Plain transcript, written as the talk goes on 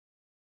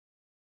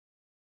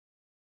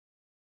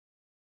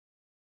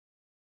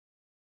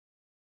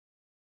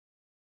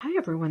Hi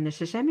everyone,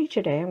 this is Emmy.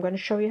 Today I'm going to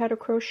show you how to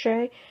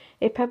crochet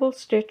a pebble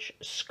stitch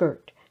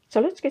skirt.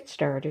 So let's get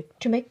started.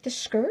 To make this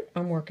skirt,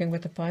 I'm working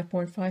with a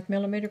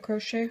 5.5mm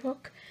crochet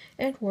hook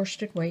and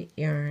worsted weight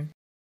yarn.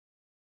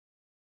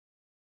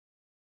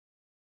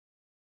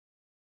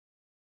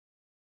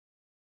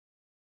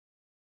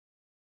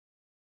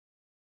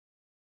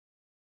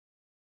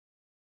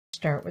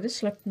 Start with a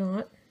slip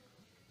knot.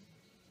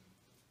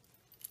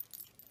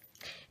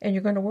 And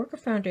you're going to work a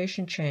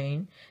foundation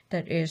chain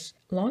that is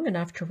long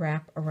enough to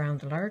wrap around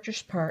the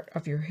largest part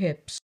of your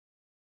hips.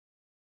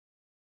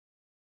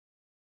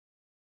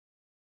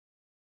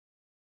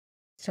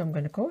 So I'm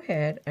going to go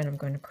ahead and I'm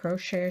going to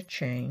crochet a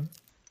chain.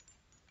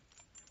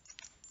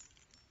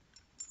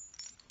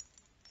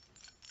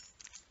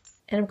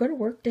 And I'm going to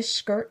work this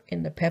skirt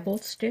in the pebble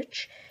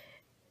stitch.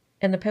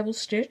 And the pebble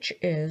stitch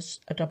is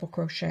a double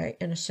crochet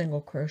and a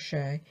single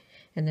crochet.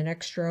 And the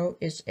next row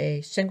is a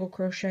single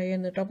crochet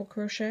in the double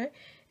crochet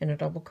and a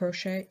double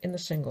crochet in the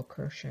single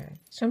crochet.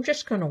 So I'm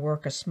just going to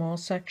work a small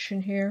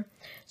section here.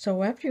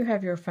 So after you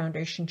have your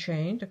foundation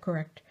chain the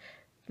correct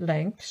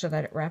length so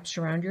that it wraps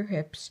around your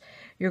hips,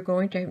 you're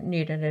going to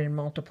need it in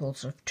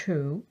multiples of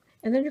 2.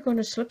 And then you're going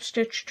to slip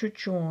stitch to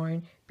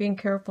join, being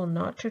careful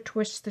not to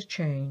twist the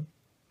chain.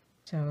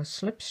 So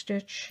slip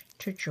stitch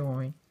to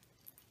join.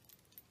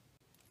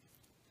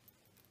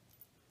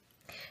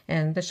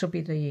 And this will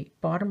be the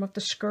bottom of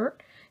the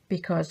skirt,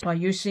 because by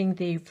using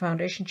the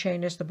foundation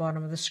chain as the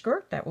bottom of the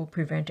skirt, that will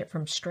prevent it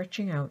from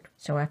stretching out.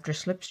 So after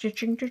slip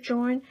stitching to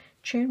join,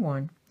 chain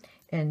 1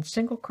 and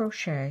single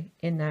crochet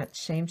in that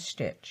same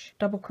stitch.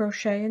 Double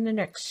crochet in the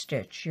next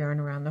stitch, yarn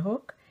around the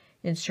hook,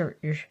 insert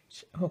your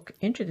hook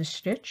into the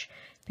stitch,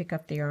 pick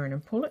up the yarn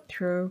and pull it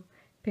through,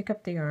 pick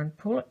up the yarn,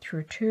 pull it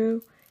through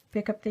 2,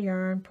 pick up the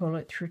yarn, pull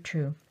it through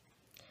 2.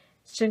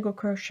 Single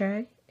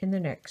crochet in the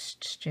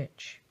next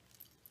stitch.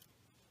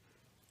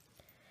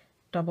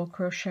 Double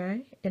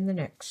crochet in the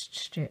next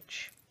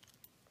stitch.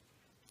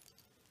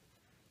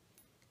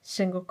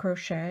 Single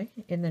crochet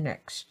in the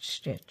next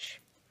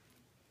stitch.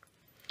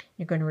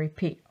 You're going to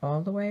repeat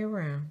all the way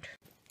around.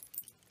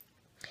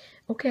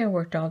 Okay, I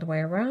worked all the way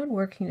around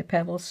working the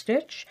pebble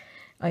stitch.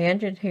 I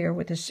ended here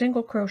with a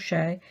single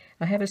crochet.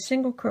 I have a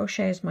single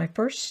crochet as my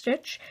first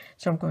stitch,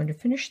 so I'm going to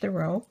finish the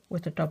row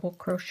with a double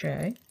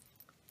crochet.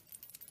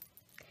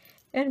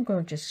 And I'm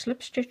going to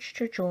slip stitch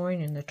to join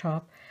in the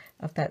top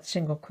of that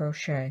single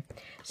crochet.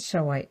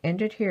 So I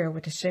ended here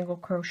with a single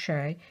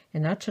crochet,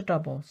 and that's a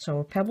double. So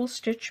a pebble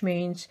stitch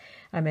means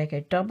I make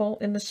a double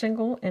in the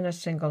single and a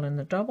single in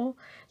the double.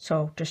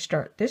 So to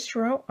start this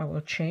row, I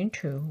will chain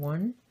 2,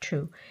 1,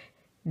 2,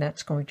 and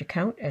that's going to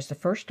count as the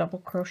first double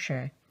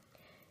crochet.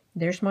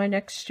 There's my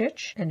next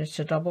stitch, and it's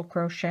a double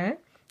crochet,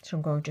 so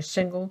I'm going to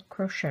single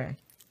crochet.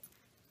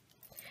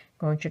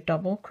 Going to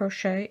double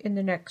crochet in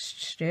the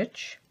next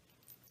stitch,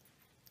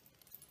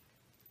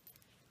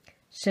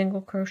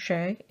 single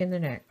crochet in the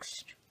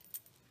next.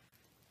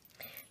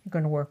 You're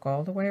going to work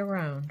all the way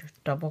around.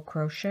 Double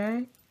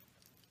crochet,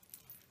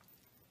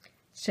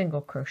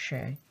 single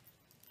crochet,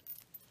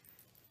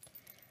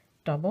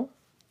 double,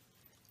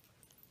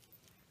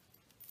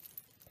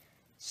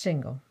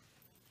 single.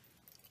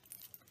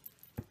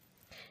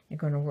 You're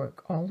going to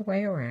work all the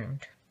way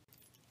around.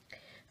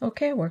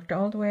 Okay, I worked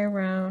all the way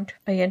around.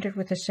 I ended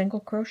with a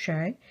single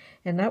crochet,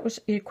 and that was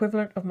the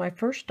equivalent of my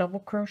first double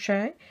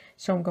crochet.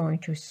 So I'm going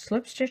to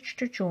slip stitch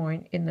to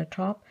join in the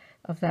top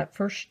of that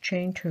first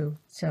chain 2.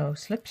 So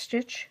slip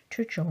stitch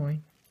to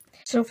join.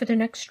 So for the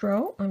next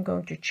row, I'm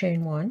going to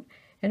chain 1,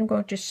 and I'm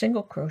going to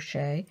single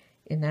crochet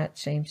in that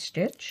same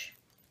stitch.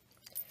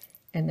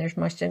 And there's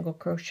my single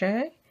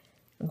crochet.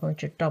 I'm going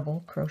to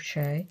double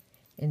crochet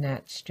in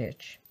that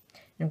stitch.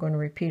 I'm going to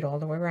repeat all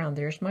the way around.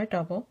 There's my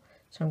double.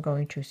 So I'm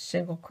going to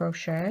single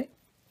crochet,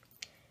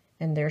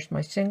 and there's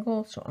my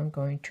single, so I'm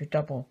going to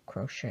double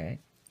crochet.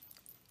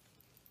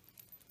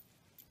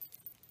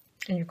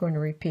 And you're going to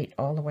repeat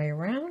all the way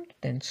around,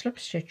 then slip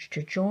stitch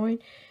to join,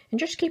 and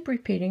just keep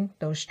repeating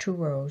those 2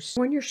 rows.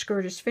 When your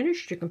skirt is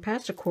finished, you can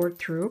pass a cord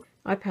through.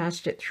 I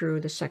passed it through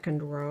the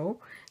second row.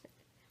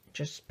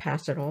 Just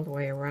pass it all the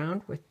way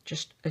around with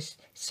just a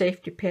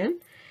safety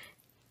pin,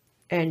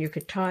 and you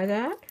could tie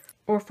that.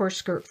 Or for a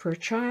skirt for a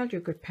child,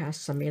 you could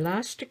pass some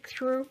elastic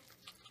through,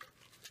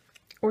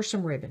 or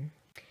some ribbon.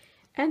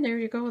 And there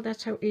you go.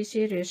 That's how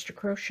easy it is to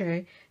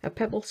crochet a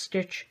pebble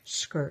stitch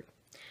skirt.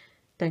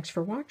 Thanks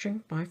for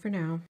watching. Bye for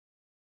now.